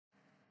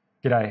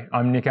G'day,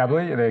 I'm Nick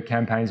Abley, the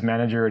Campaigns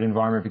Manager at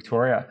Environment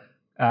Victoria.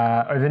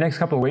 Over the next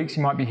couple of weeks,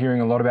 you might be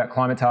hearing a lot about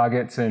climate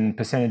targets and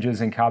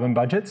percentages and carbon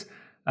budgets.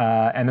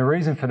 And the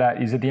reason for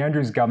that is that the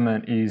Andrews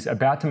government is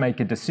about to make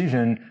a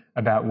decision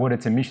about what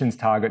its emissions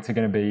targets are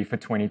going to be for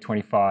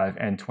 2025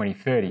 and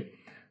 2030.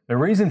 The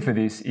reason for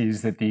this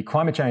is that the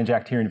Climate Change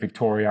Act here in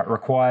Victoria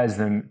requires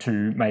them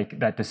to make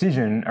that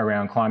decision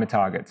around climate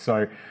targets.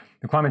 So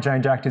the Climate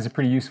Change Act is a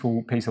pretty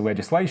useful piece of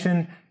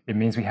legislation. It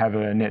means we have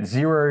a net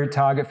zero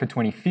target for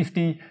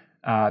 2050,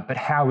 but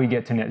how we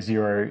get to net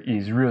zero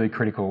is really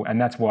critical. And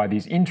that's why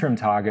these interim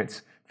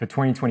targets for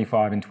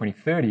 2025 and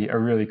 2030 are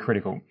really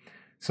critical.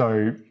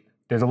 So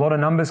there's a lot of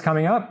numbers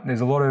coming up.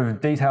 There's a lot of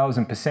details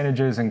and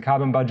percentages and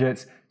carbon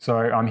budgets. So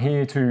I'm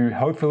here to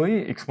hopefully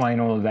explain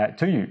all of that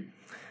to you.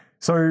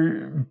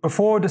 So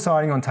before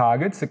deciding on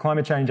targets, the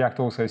Climate Change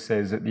Act also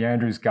says that the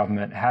Andrews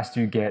government has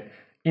to get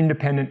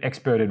independent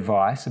expert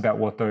advice about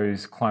what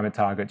those climate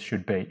targets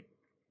should be.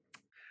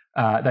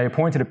 They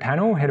appointed a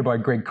panel headed by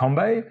Greg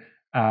Combet,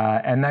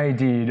 and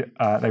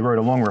they wrote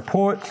a long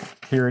report.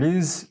 Here it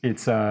is.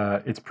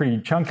 It's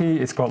pretty chunky.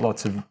 It's got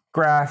lots of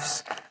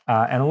graphs,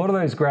 and a lot of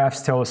those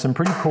graphs tell us some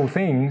pretty cool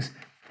things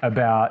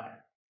about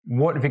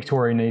what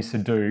Victoria needs to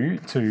do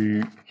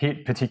to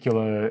hit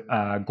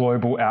particular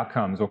global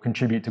outcomes or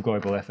contribute to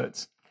global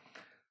efforts.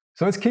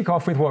 So let's kick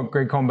off with what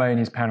Greg Combet and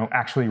his panel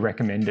actually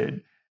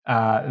recommended.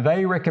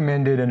 They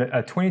recommended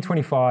a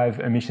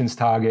 2025 emissions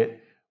target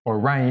or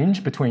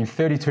range between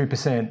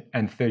 32%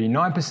 and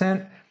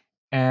 39%,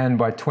 and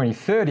by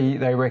 2030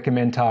 they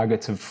recommend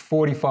targets of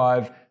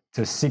 45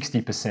 to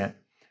 60%.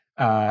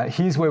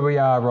 Here's where we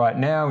are right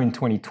now in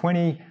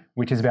 2020,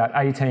 which is about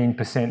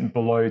 18%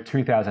 below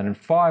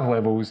 2005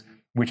 levels,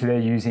 which they're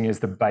using as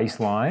the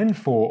baseline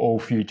for all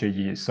future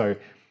years. So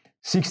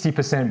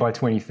 60% by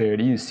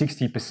 2030 is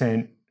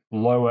 60%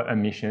 lower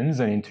emissions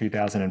than in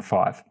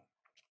 2005.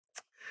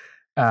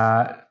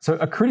 So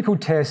a critical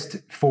test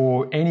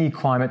for any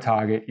climate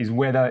target is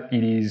whether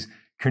it is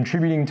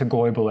contributing to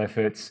global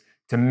efforts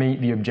to meet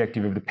the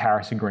objective of the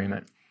Paris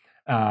Agreement.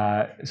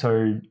 A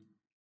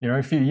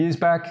few years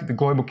back, the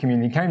global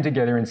community came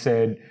together and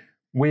said,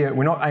 we're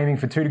not aiming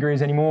for 2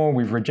 degrees anymore.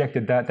 We've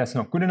rejected that. That's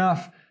not good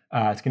enough.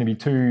 It's going to be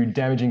too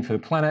damaging for the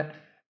planet.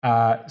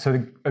 So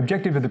the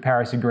objective of the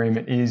Paris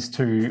Agreement is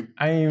to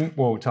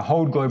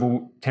hold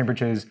global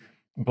temperatures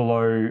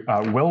below,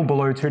 well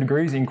below 2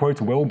 degrees, in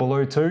quotes, well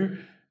below 2,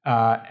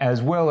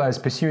 as well as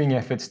pursuing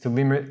efforts to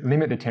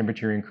limit the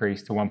temperature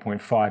increase to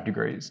 1.5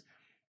 degrees.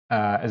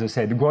 As I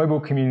said, the global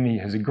community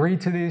has agreed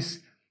to this.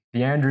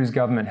 The Andrews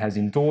government has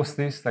endorsed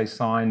this. They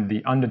signed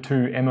the Under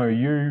 2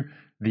 MOU,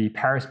 the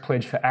Paris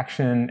Pledge for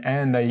Action,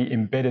 and they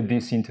embedded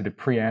this into the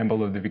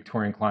preamble of the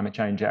Victorian Climate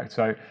Change Act.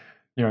 So,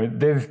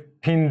 they've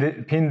pinned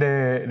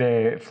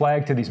their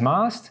flag to this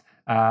mast.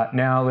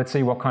 Now let's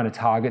see what kind of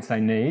targets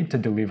they need to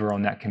deliver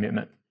on that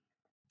commitment.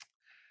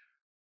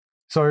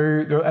 So,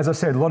 as I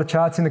said, a lot of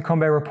charts in the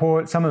Combet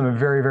report. Some of them are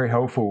very, very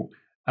helpful.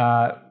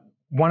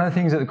 One of the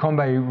things that the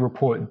Combet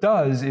report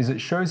does is it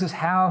shows us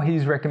how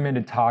his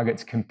recommended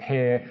targets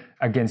compare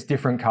against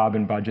different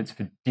carbon budgets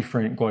for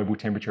different global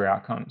temperature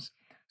outcomes.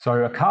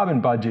 So a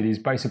carbon budget is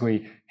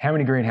basically how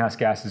many greenhouse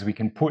gases we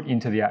can put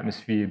into the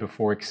atmosphere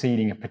before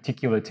exceeding a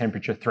particular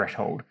temperature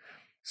threshold.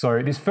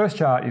 So this first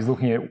chart is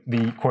looking at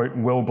the, quote,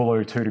 well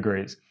below 2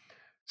 degrees.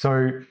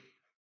 So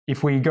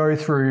if we go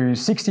through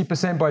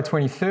 60% by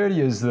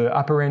 2030 as the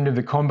upper end of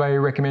the Combet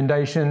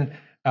recommendation,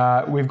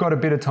 we've got a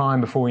bit of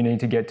time before we need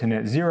to get to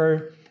net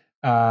zero,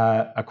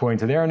 according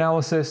to their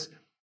analysis.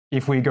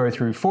 If we go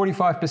through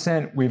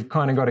 45%, we've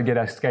kind of got to get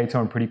our skates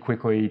on pretty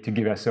quickly to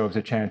give ourselves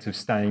a chance of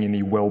staying in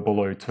the well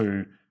below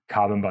 2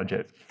 carbon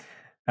budget.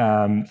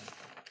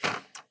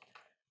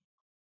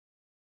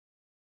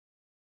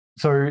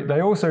 So they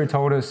also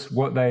told us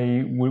what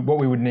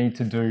we would need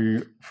to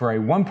do for a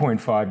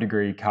 1.5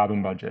 degree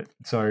carbon budget.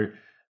 So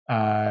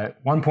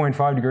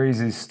 1.5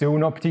 degrees is still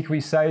not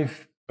particularly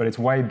safe, but it's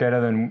way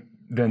better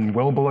than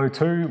well below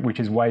 2, which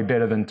is way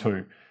better than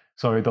 2.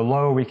 So the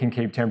lower we can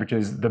keep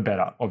temperatures, the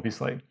better,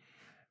 obviously.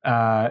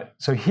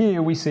 So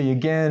here we see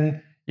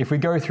again, if we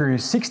go through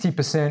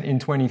 60% in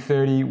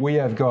 2030, we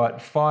have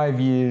got 5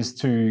 years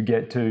to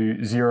get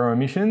to zero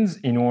emissions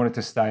in order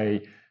to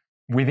stay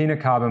within a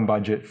carbon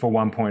budget for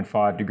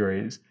 1.5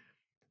 degrees.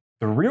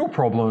 The real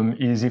problem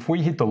is if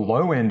we hit the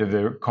low end of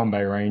the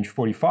Combet range,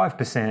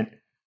 45%,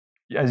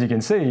 as you can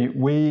see,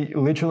 we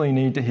literally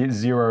need to hit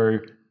zero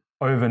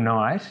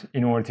overnight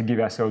in order to give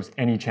ourselves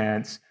any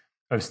chance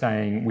of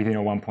staying within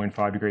a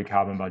 1.5 degree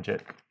carbon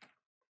budget.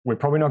 We're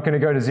probably not going to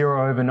go to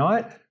zero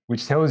overnight,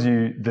 which tells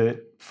you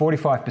that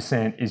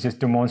 45% is just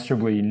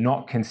demonstrably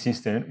not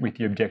consistent with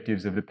the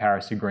objectives of the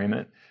Paris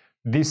Agreement.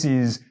 This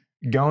is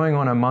going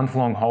on a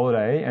month-long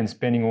holiday and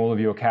spending all of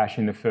your cash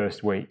in the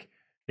first week.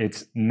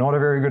 It's not a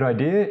very good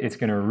idea. It's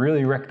going to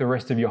really wreck the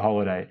rest of your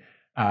holiday.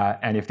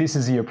 And if this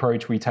is the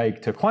approach we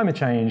take to climate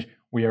change,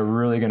 we are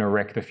really going to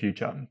wreck the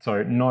future.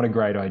 So not a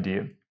great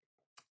idea.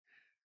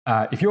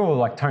 If you're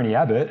like Tony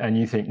Abbott and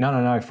you think, no,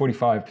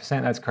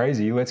 45%, that's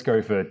crazy, let's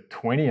go for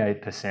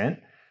 28%,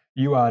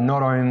 you are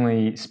not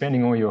only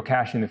spending all your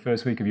cash in the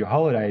first week of your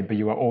holiday, but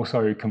you are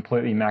also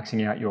completely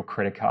maxing out your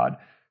credit card.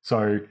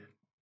 So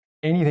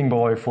anything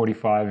below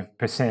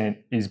 45%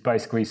 is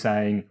basically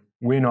saying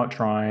we're not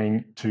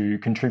trying to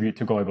contribute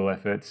to global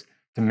efforts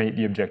to meet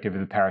the objective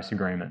of the Paris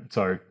Agreement.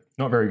 So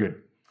not very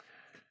good.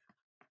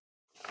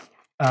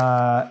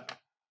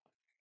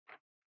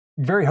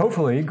 Very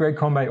helpfully, Greg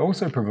Combet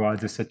also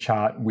provides us a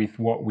chart with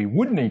what we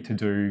would need to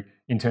do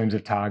in terms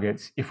of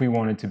targets if we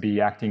wanted to be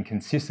acting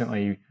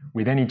consistently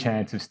with any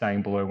chance of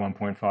staying below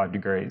 1.5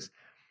 degrees.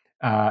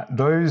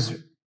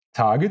 Those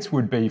targets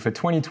would be, for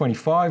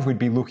 2025, we'd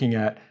be looking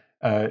at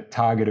a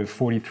target of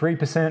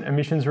 43%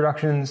 emissions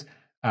reductions,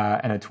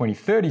 and a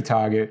 2030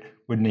 target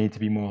would need to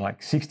be more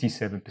like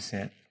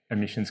 67%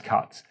 emissions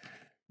cuts.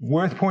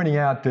 Worth pointing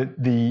out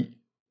that the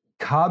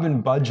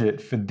carbon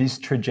budget for this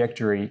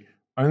trajectory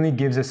only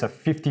gives us a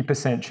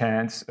 50%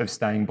 chance of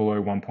staying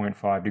below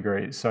 1.5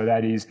 degrees. So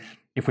that is,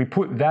 if we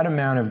put that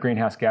amount of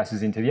greenhouse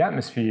gases into the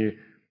atmosphere,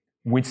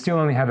 we'd still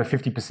only have a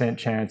 50%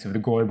 chance of the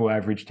global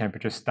average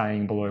temperature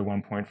staying below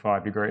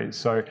 1.5 degrees.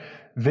 So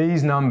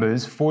these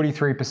numbers,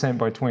 43%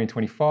 by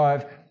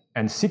 2025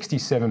 and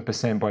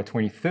 67% by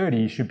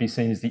 2030, should be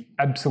seen as the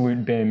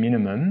absolute bare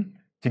minimum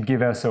to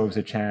give ourselves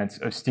a chance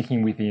of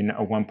sticking within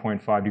a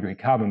 1.5 degree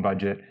carbon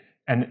budget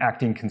and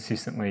acting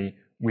consistently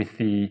with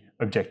the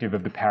objective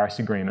of the Paris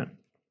Agreement.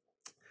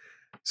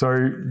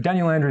 So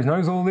Daniel Andrews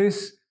knows all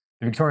this.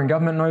 The Victorian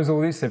government knows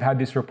all this. They've had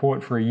this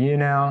report for a year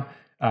now.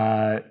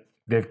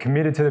 They've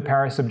committed to the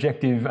Paris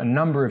objective a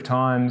number of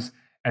times.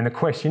 And the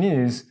question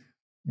is,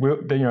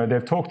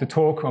 they've talked the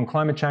talk on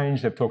climate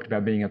change. They've talked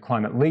about being a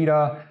climate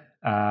leader.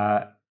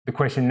 The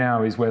question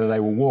now is whether they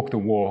will walk the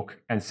walk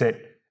and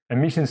set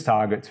emissions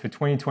targets for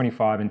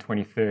 2025 and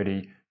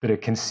 2030 that are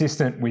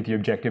consistent with the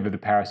objective of the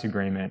Paris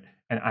Agreement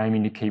and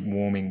aiming to keep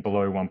warming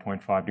below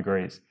 1.5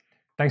 degrees.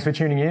 Thanks for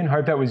tuning in.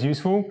 Hope that was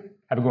useful.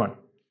 Have a good one.